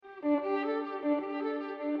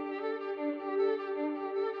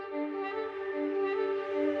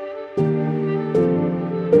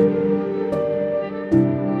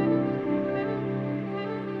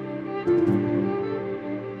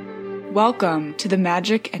Welcome to the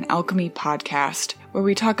Magic and Alchemy podcast, where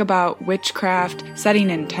we talk about witchcraft,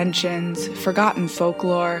 setting intentions, forgotten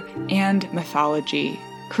folklore, and mythology.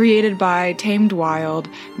 Created by Tamed Wild,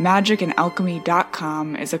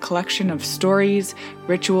 magicandalchemy.com is a collection of stories,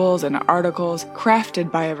 rituals, and articles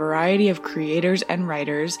crafted by a variety of creators and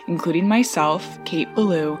writers, including myself, Kate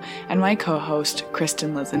Ballou, and my co-host,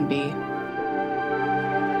 Kristen Lisenby.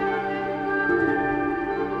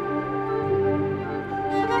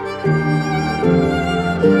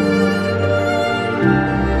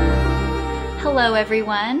 Hello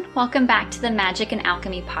everyone, welcome back to the Magic and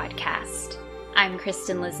Alchemy podcast. I'm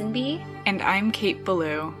Kristen Lisenby. And I'm Kate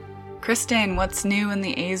Ballou. Kristen, what's new in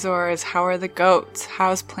the Azores? How are the goats?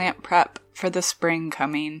 How's plant prep for the spring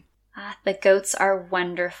coming? The goats are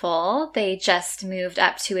wonderful. They just moved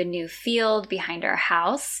up to a new field behind our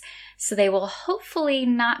house, so they will hopefully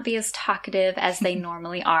not be as talkative as they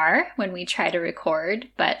normally are when we try to record,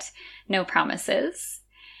 but no promises.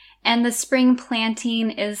 And the spring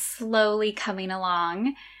planting is slowly coming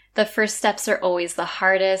along. The first steps are always the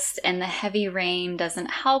hardest, and the heavy rain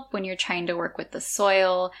doesn't help when you're trying to work with the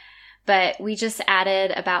soil. But we just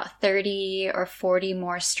added about 30 or 40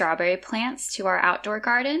 more strawberry plants to our outdoor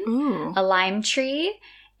garden, a lime tree,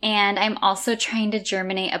 and I'm also trying to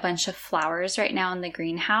germinate a bunch of flowers right now in the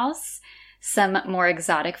greenhouse, some more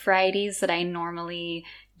exotic varieties that I normally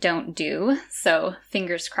don't do, so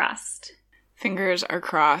fingers crossed. Fingers are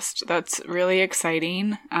crossed. That's really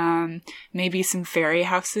exciting. Maybe some fairy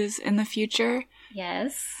houses in the future.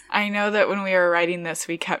 Yes. I know that when we were writing this,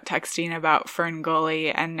 we kept texting about Fern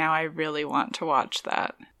Gully, and now I really want to watch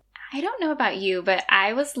that. I don't know about you, but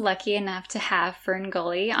I was lucky enough to have Fern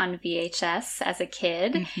Gully on VHS as a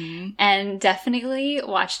kid, and definitely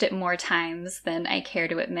watched it more times than I care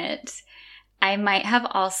to admit. I might have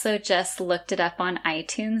also just looked it up on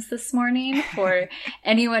iTunes this morning for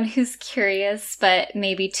anyone who's curious, but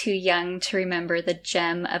maybe too young to remember the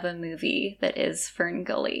gem of a movie that is Fern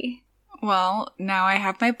Gully. Well, now I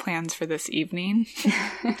have my plans for this evening.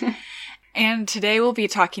 And today we'll be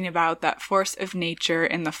talking about that force of nature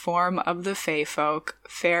in the form of the Fae Folk,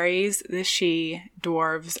 fairies, the Sidhe,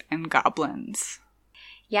 dwarves, and goblins.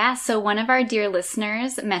 Yeah, so one of our dear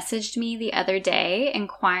listeners messaged me the other day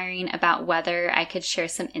inquiring about whether I could share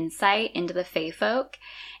some insight into the Fae Folk.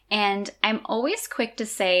 And I'm always quick to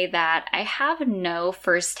say that I have no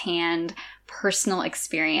firsthand personal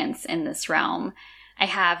experience in this realm. I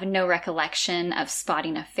have no recollection of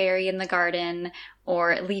spotting a fairy in the garden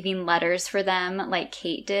or leaving letters for them like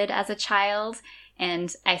Kate did as a child,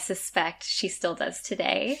 and I suspect she still does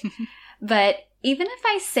today. But even if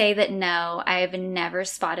I say that no, I've never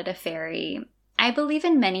spotted a fairy, I believe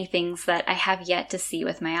in many things that I have yet to see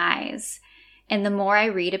with my eyes. And the more I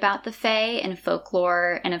read about the Fae and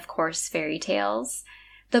folklore and of course fairy tales,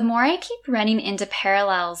 the more I keep running into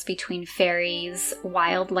parallels between fairies,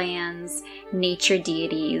 wild lands, nature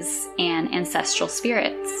deities, and ancestral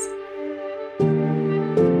spirits.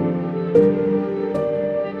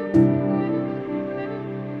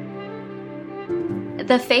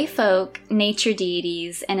 The Fae Folk, nature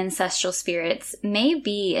deities, and ancestral spirits may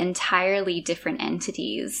be entirely different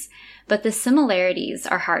entities, but the similarities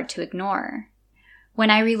are hard to ignore. When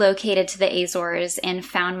I relocated to the Azores and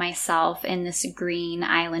found myself in this green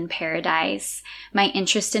island paradise, my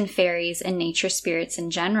interest in fairies and nature spirits in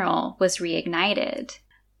general was reignited.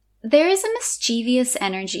 There is a mischievous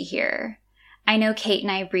energy here. I know Kate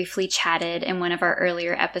and I briefly chatted in one of our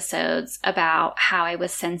earlier episodes about how I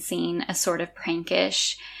was sensing a sort of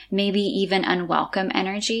prankish, maybe even unwelcome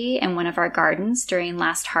energy in one of our gardens during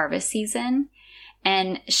last harvest season.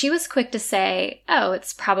 And she was quick to say, oh,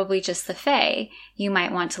 it's probably just the Fae. You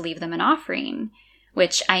might want to leave them an offering,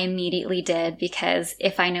 which I immediately did because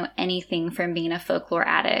if I know anything from being a folklore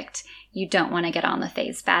addict, you don't want to get on the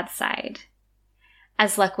Fae's bad side.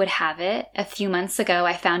 As luck would have it, a few months ago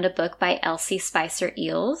I found a book by Elsie Spicer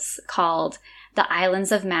Eels called The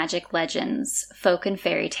Islands of Magic Legends, Folk and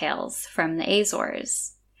Fairy Tales from the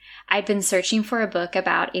Azores. I'd been searching for a book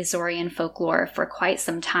about Azorean folklore for quite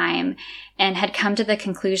some time and had come to the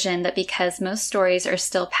conclusion that because most stories are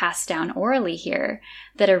still passed down orally here,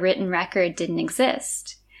 that a written record didn't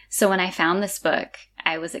exist. So when I found this book,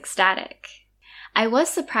 I was ecstatic. I was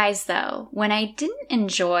surprised, though, when I didn't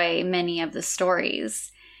enjoy many of the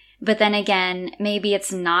stories. But then again, maybe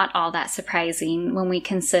it's not all that surprising when we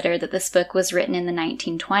consider that this book was written in the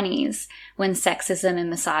 1920s, when sexism and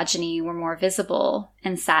misogyny were more visible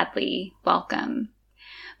and sadly welcome.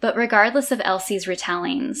 But regardless of Elsie's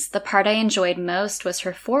retellings, the part I enjoyed most was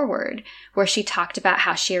her foreword, where she talked about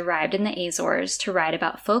how she arrived in the Azores to write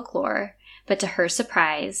about folklore, but to her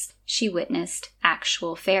surprise, she witnessed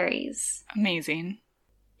actual fairies. Amazing.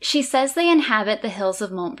 She says they inhabit the hills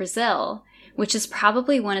of Mont Brazil, which is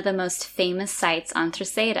probably one of the most famous sites on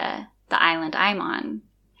Terceira, the island I'm on.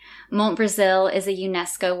 Mont Brazil is a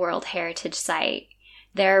UNESCO World Heritage Site.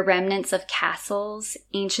 There are remnants of castles,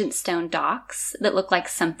 ancient stone docks that look like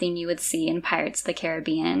something you would see in Pirates of the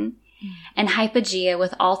Caribbean, and hypogea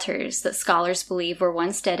with altars that scholars believe were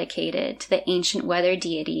once dedicated to the ancient weather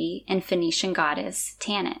deity and Phoenician goddess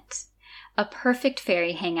Tanit. A perfect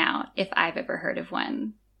fairy hangout if I've ever heard of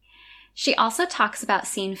one. She also talks about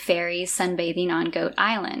seeing fairies sunbathing on Goat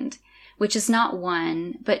Island, which is not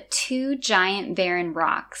one, but 2 giant barren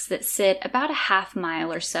rocks that sit about a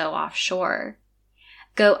half-mile or so offshore.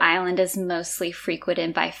 Goat Island is mostly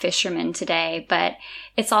frequented by fishermen today, but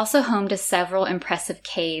it's also home to several impressive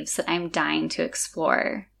caves that I'm dying to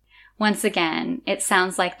explore. Once again, it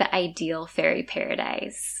sounds like the ideal fairy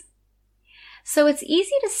paradise. So it's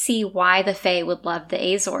easy to see why the Fae would love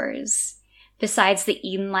the Azores. Besides the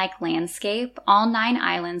Eden-like landscape, all 9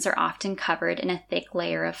 islands are often covered in a thick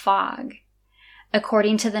layer of fog.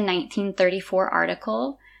 According to the 1934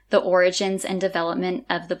 article, The Origins and Development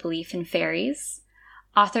of the Belief in Fairies,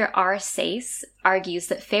 author R. Sayce argues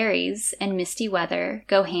that fairies and misty weather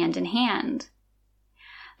go hand in hand.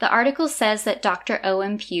 The article says that Dr.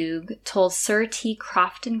 O.M. Pugh told Sir T.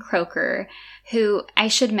 Crofton Croker, who I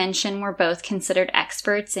should mention were both considered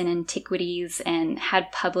experts in antiquities and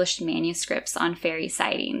had published manuscripts on fairy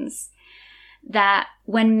sightings, that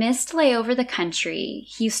when mist lay over the country,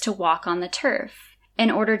 he used to walk on the turf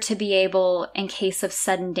in order to be able, in case of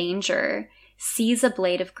sudden danger, seize a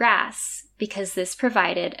blade of grass, because this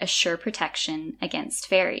provided a sure protection against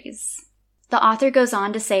fairies. The author goes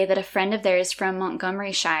on to say that a friend of theirs from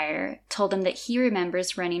Montgomeryshire told him that he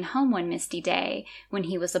remembers running home one misty day when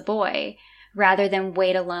he was a boy, rather than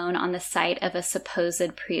wait alone on the site of a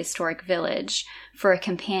supposed prehistoric village for a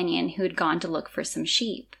companion who had gone to look for some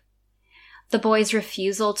sheep. The boy's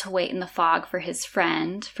refusal to wait in the fog for his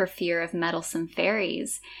friend, for fear of meddlesome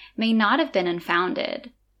fairies, may not have been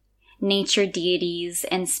unfounded. Nature deities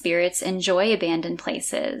and spirits enjoy abandoned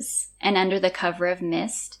places, and under the cover of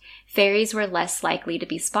mist, fairies were less likely to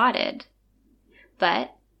be spotted.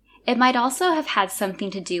 But it might also have had something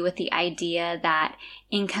to do with the idea that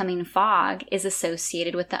incoming fog is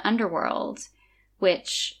associated with the underworld,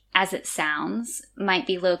 which, as it sounds, might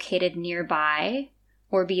be located nearby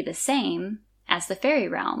or be the same as the fairy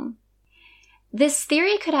realm. This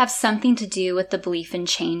theory could have something to do with the belief in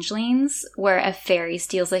changelings, where a fairy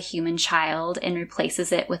steals a human child and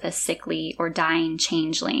replaces it with a sickly or dying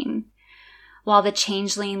changeling. While the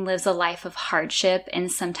changeling lives a life of hardship and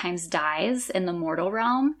sometimes dies in the mortal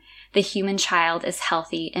realm, the human child is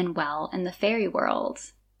healthy and well in the fairy world.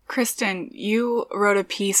 Kristen, you wrote a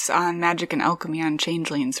piece on magic and alchemy on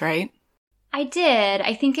changelings, right? I did.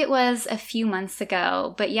 I think it was a few months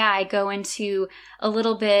ago. But yeah, I go into a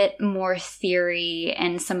little bit more theory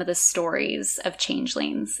and some of the stories of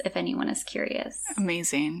changelings, if anyone is curious.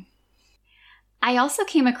 Amazing. I also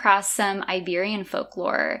came across some Iberian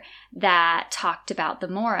folklore that talked about the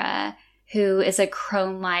Mora, who is a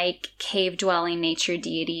crone-like, cave-dwelling nature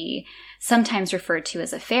deity, sometimes referred to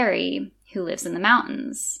as a fairy, who lives in the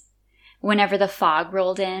mountains. Whenever the fog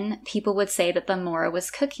rolled in, people would say that the Mora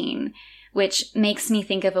was cooking, which makes me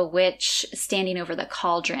think of a witch standing over the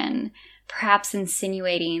cauldron, perhaps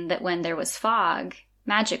insinuating that when there was fog,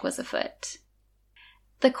 magic was afoot.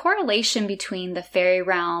 The correlation between the fairy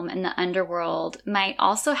realm and the underworld might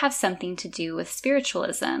also have something to do with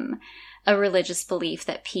spiritualism, a religious belief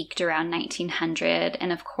that peaked around 1900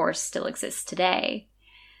 and of course still exists today.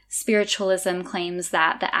 Spiritualism claims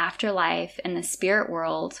that the afterlife and the spirit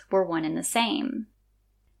world were one and the same.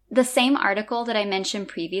 The same article that I mentioned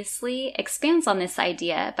previously expands on this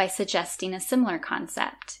idea by suggesting a similar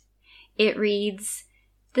concept. It reads,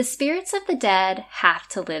 "The spirits of the dead have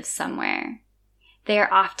to live somewhere. They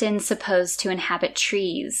are often supposed to inhabit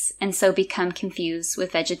trees and so become confused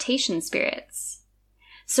with vegetation spirits.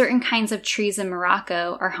 Certain kinds of trees in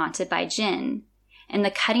Morocco are haunted by jinn, and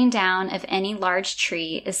the cutting down of any large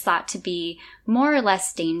tree is thought to be more or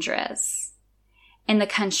less dangerous. In the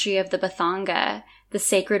country of the Bathanga, the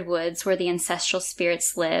sacred woods where the ancestral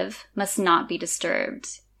spirits live must not be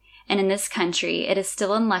disturbed, and in this country it is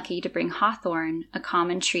still unlucky to bring hawthorn, a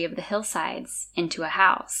common tree of the hillsides, into a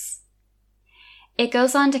house." It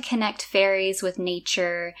goes on to connect fairies with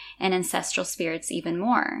nature and ancestral spirits even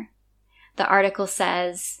more. The article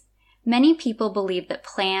says, "Many people believe that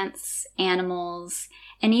plants, animals,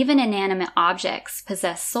 and even inanimate objects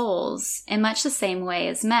possess souls in much the same way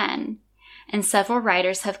as men, and several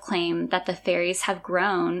writers have claimed that the fairies have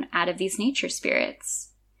grown out of these nature spirits.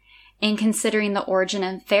 In considering the origin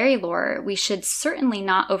of fairy lore, we should certainly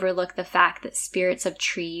not overlook the fact that spirits of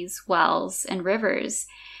trees, wells, and rivers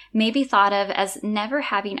may be thought of as never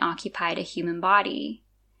having occupied a human body.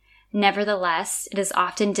 Nevertheless, it is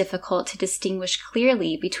often difficult to distinguish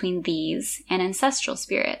clearly between these and ancestral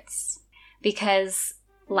spirits, because,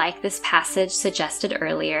 like this passage suggested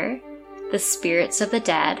earlier, the spirits of the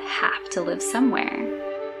dead have to live somewhere.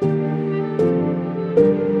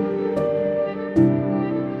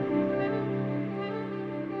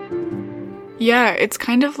 Yeah, it's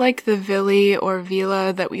kind of like the Vili or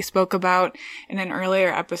Vila that we spoke about in an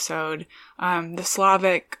earlier episode, the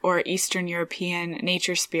Slavic or Eastern European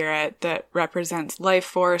nature spirit that represents life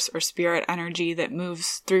force or spirit energy that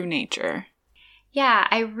moves through nature. Yeah,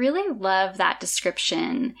 I really love that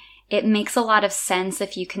description. It makes a lot of sense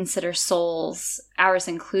if you consider souls, ours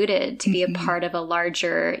included, to be a part of a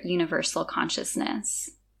larger universal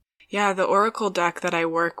consciousness. Yeah, the oracle deck that I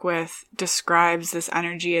work with describes this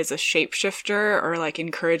energy as a shapeshifter or like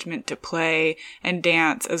encouragement to play and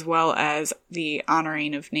dance, as well as the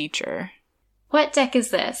honoring of nature. What deck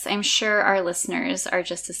is this? I'm sure our listeners are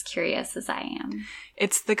just as curious as I am.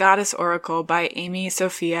 It's The Goddess Oracle by Amy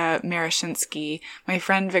Sophia Marashinsky. My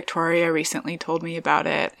friend Victoria recently told me about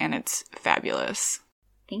it, and it's fabulous.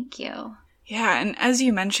 Thank you. Yeah, and as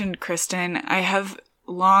you mentioned, Kristen, I have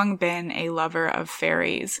long been a lover of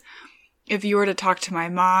fairies. If you were to talk to my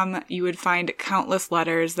mom, you would find countless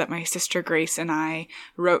letters that my sister Grace and I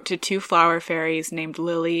wrote to two flower fairies named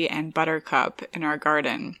Lily and Buttercup in our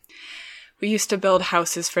garden. We used to build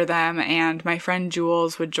houses for them, and my friend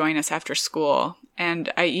Jules would join us after school.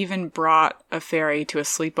 And I even brought a fairy to a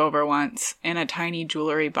sleepover once in a tiny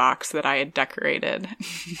jewelry box that I had decorated.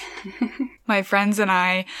 My friends and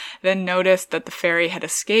I then noticed that the fairy had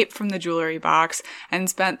escaped from the jewelry box and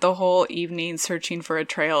spent the whole evening searching for a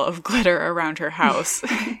trail of glitter around her house.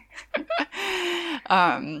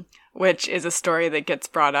 Which is a story that gets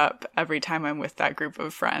brought up every time I'm with that group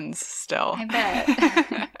of friends still. I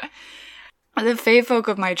bet. The Fae Folk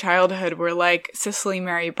of my childhood were like Cicely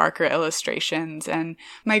Mary Barker illustrations, and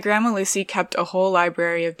my grandma Lucy kept a whole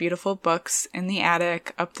library of beautiful books in the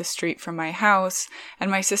attic up the street from my house,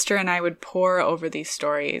 and my sister and I would pore over these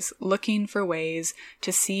stories, looking for ways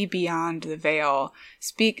to see beyond the veil,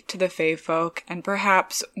 speak to the Fae Folk, and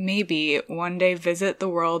perhaps, maybe, one day visit the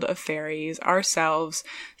world of fairies ourselves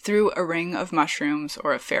through a ring of mushrooms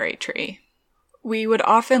or a fairy tree. We would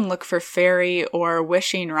often look for fairy or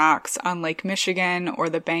wishing rocks on Lake Michigan or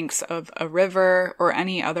the banks of a river or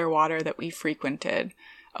any other water that we frequented.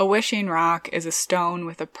 A wishing rock is a stone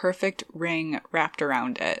with a perfect ring wrapped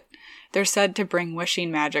around it. They're said to bring wishing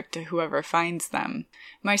magic to whoever finds them.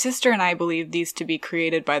 My sister and I believe these to be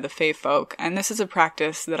created by the Fae Folk, and this is a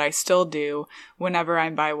practice that I still do whenever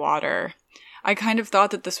I'm by water. I kind of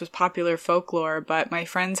thought that this was popular folklore, but my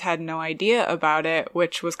friends had no idea about it,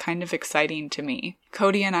 which was kind of exciting to me.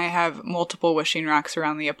 Cody and I have multiple wishing rocks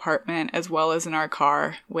around the apartment as well as in our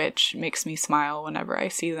car, which makes me smile whenever I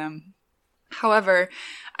see them. However,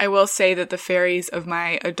 I will say that the fairies of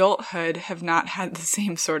my adulthood have not had the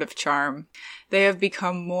same sort of charm. They have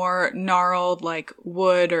become more gnarled, like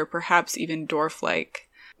wood or perhaps even dwarf-like.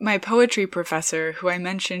 My poetry professor, who I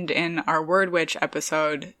mentioned in our Word Witch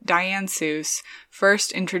episode, Diane Seuss,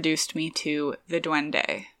 first introduced me to the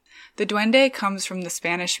duende. The duende comes from the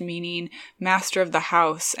Spanish meaning master of the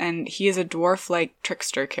house, and he is a dwarf-like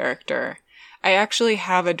trickster character. I actually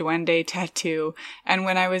have a duende tattoo, and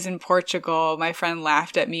when I was in Portugal, my friend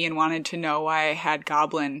laughed at me and wanted to know why I had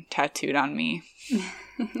goblin tattooed on me.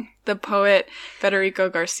 The poet Federico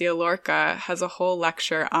Garcia Lorca has a whole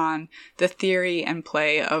lecture on the theory and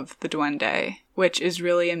play of the duende, which is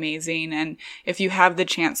really amazing, and if you have the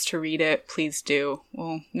chance to read it, please do.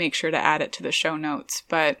 We'll make sure to add it to the show notes.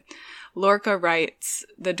 But Lorca writes,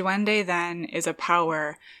 "The duende, then, is a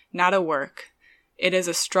power, not a work. It is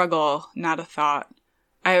a struggle, not a thought.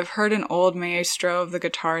 I have heard an old maestro of the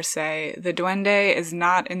guitar say, the duende is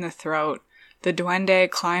not in the throat. The duende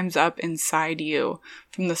climbs up inside you,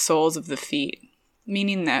 from the soles of the feet."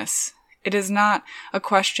 Meaning this, it is not a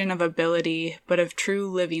question of ability, but of true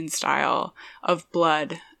living style, of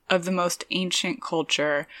blood, of the most ancient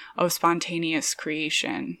culture, of spontaneous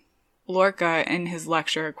creation. Lorca, in his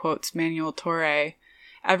lecture, quotes Manuel Torre,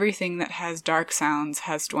 "Everything that has dark sounds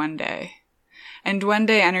has duende." And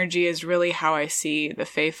duende energy is really how I see the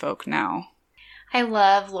Fae Folk now. I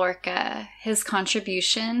love Lorca, his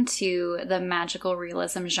contribution to the magical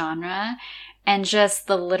realism genre, And just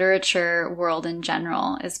the literature world in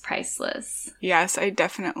general is priceless. Yes, I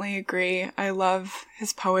definitely agree. I love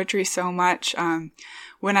his poetry so much.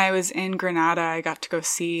 When I was in Granada, I got to go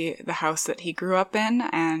see the house that he grew up in,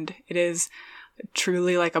 and it is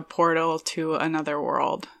truly like a portal to another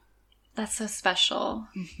world. That's so special.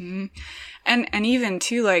 Mm-hmm. And even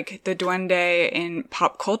too, like the duende in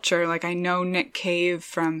pop culture, like I know Nick Cave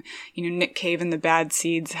from, Nick Cave and the Bad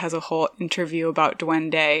Seeds has a whole interview about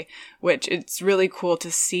duende, which it's really cool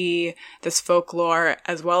to see this folklore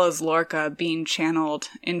as well as Lorca being channeled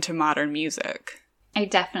into modern music. I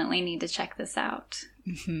definitely need to check this out.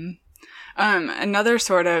 Mm-hmm. Another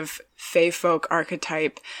sort of Fae Folk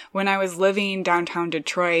archetype, when I was living downtown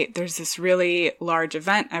Detroit, there's this really large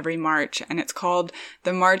event every March, and it's called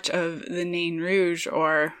the March of the Nain Rouge,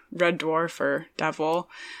 or Red Dwarf or Devil.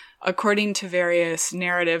 According to various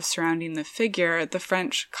narratives surrounding the figure, the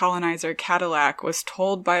French colonizer Cadillac was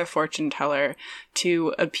told by a fortune teller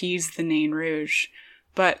to appease the Nain Rouge,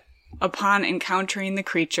 but upon encountering the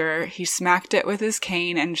creature, he smacked it with his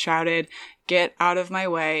cane and shouted, "Get out of my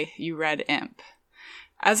way, you red imp."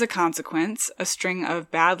 As a consequence, a string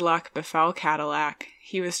of bad luck befell Cadillac.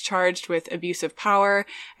 He was charged with abuse of power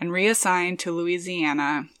and reassigned to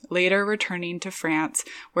Louisiana, later returning to France,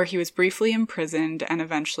 where he was briefly imprisoned and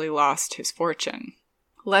eventually lost his fortune.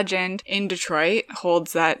 Legend in Detroit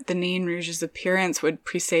holds that the Nain Rouge's appearance would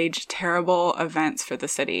presage terrible events for the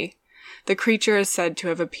city. The creature is said to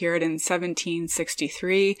have appeared in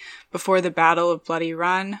 1763 before the Battle of Bloody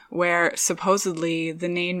Run, where supposedly the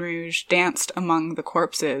Nain Rouge danced among the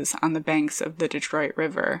corpses on the banks of the Detroit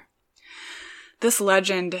River. This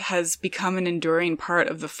legend has become an enduring part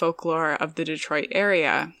of the folklore of the Detroit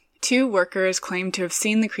area. 2 workers claim to have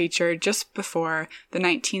seen the creature just before the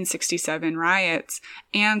 1967 riots,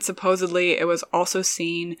 and supposedly it was also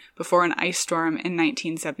seen before an ice storm in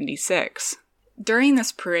 1976. During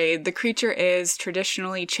this parade, the creature is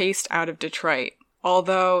traditionally chased out of Detroit,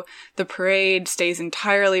 although the parade stays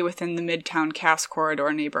entirely within the Midtown Cass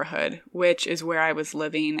Corridor neighborhood, which is where I was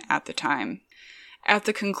living at the time. At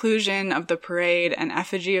the conclusion of the parade, an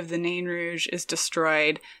effigy of the Nain Rouge is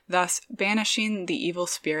destroyed, thus banishing the evil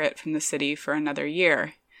spirit from the city for another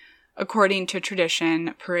year. According to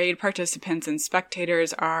tradition, parade participants and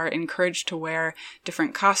spectators are encouraged to wear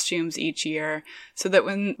different costumes each year, so that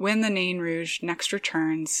when the Nain Rouge next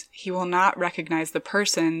returns, he will not recognize the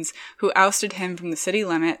persons who ousted him from the city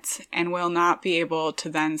limits and will not be able to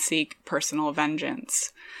then seek personal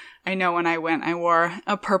vengeance. I know when I went, I wore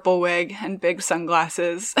a purple wig and big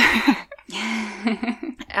sunglasses.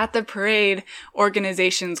 At the parade,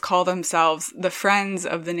 organizations call themselves the Friends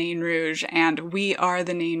of the Nain Rouge and We Are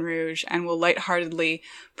the Nain Rouge, and will lightheartedly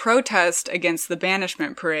protest against the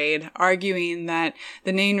banishment parade, arguing that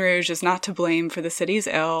the Nain Rouge is not to blame for the city's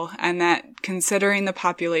ill, and that considering the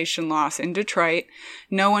population loss in Detroit,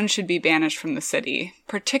 no one should be banished from the city,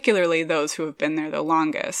 particularly those who have been there the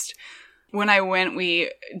longest. When I went, we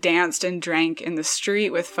danced and drank in the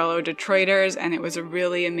street with fellow Detroiters, and it was a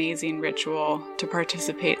really amazing ritual to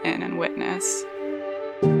participate in and witness.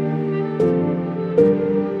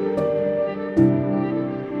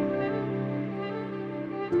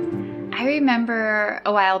 I remember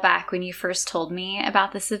a while back when you first told me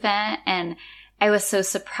about this event, and I was so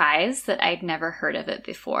surprised that I'd never heard of it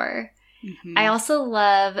before. Mm-hmm. I also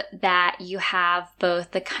love that you have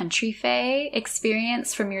both the country fae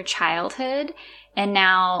experience from your childhood and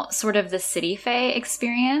now sort of the city fae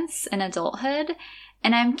experience in adulthood.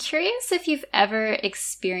 And I'm curious if you've ever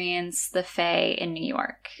experienced the fae in New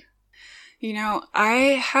York.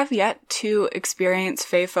 I have yet to experience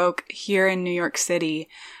Fae Folk here in New York City.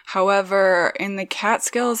 However, in the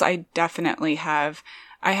Catskills, I definitely have.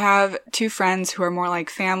 I have 2 friends who are more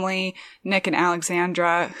like family, Nick and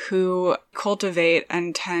Alexandra, who cultivate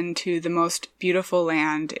and tend to the most beautiful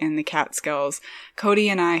land in the Catskills. Cody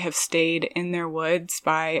and I have stayed in their woods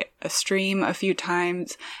by a stream a few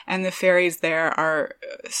times, and the fairies there are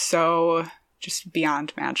so just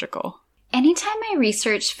beyond magical. Anytime I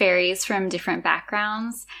research fairies from different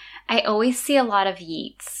backgrounds, I always see a lot of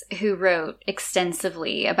Yeats who wrote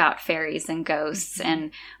extensively about fairies and ghosts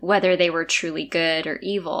and whether they were truly good or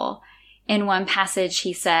evil. In one passage,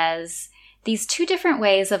 he says, "These 2 different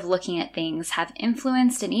ways of looking at things have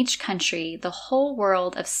influenced in each country the whole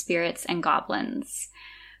world of spirits and goblins.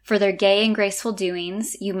 For their gay and graceful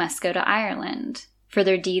doings, you must go to Ireland. For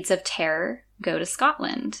their deeds of terror, go to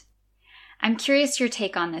Scotland." I'm curious your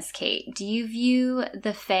take on this, Kate. Do you view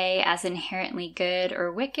the Fae as inherently good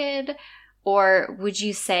or wicked? Or would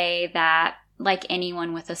you say that, like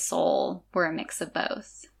anyone with a soul, we're a mix of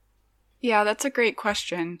both? Yeah, that's a great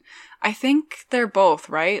question. I think they're both,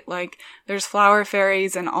 right? Like, there's flower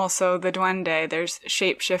fairies and also the duende. There's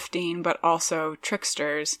shape-shifting, but also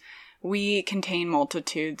tricksters. We contain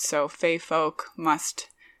multitudes, so Fae Folk must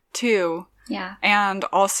too. Yeah. And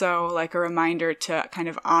also, like, a reminder to kind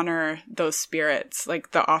of honor those spirits,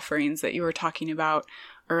 like the offerings that you were talking about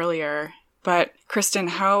earlier. But, Kristen,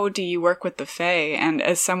 how do you work with the Fae? And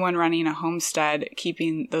as someone running a homestead,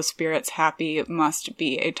 keeping those spirits happy must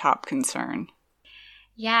be a top concern.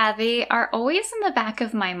 Yeah, they are always in the back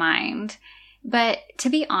of my mind. But to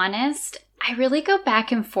be honest, I really go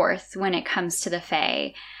back and forth when it comes to the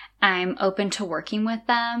Fae. I'm open to working with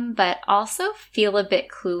them, but also feel a bit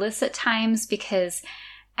clueless at times because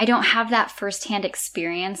I don't have that firsthand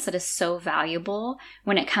experience that is so valuable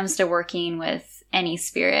when it comes to working with any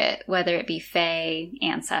spirit, whether it be Fae,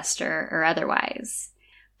 ancestor, or otherwise.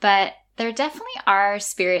 But there definitely are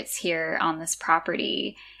spirits here on this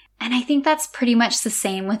property. And I think that's pretty much the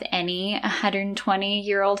same with any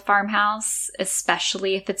 120-year-old farmhouse,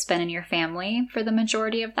 especially if it's been in your family for the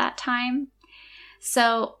majority of that time.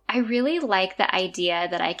 So I really like the idea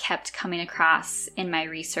that I kept coming across in my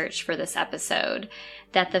research for this episode,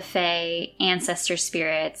 that the Fae, ancestor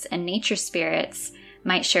spirits, and nature spirits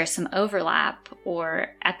might share some overlap, or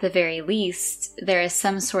at the very least, there is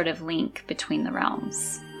some sort of link between the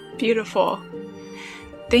realms. Beautiful.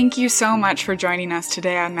 Thank you so much for joining us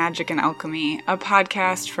today on Magic and Alchemy, a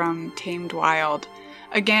podcast from Tamed Wild.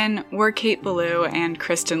 Again, we're Kate Ballou and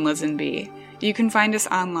Kristen Lisenby. You can find us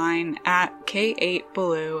online at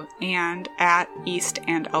K8Ballou and at East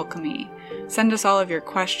and Alchemy. Send us all of your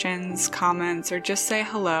questions, comments, or just say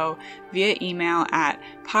hello via email at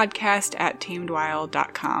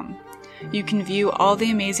podcast@tamedwild.com. You can view all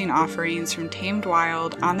the amazing offerings from Tamed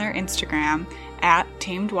Wild on their Instagram at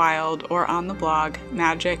Tamed Wild or on the blog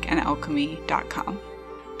magicandalchemy.com.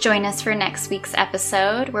 Join us for next week's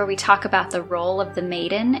episode where we talk about the role of the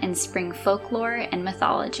maiden in spring folklore and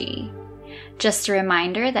mythology. Just a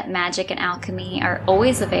reminder that magic and alchemy are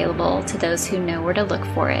always available to those who know where to look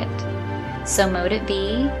for it. So mote it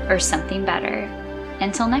be, or something better.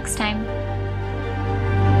 Until next time.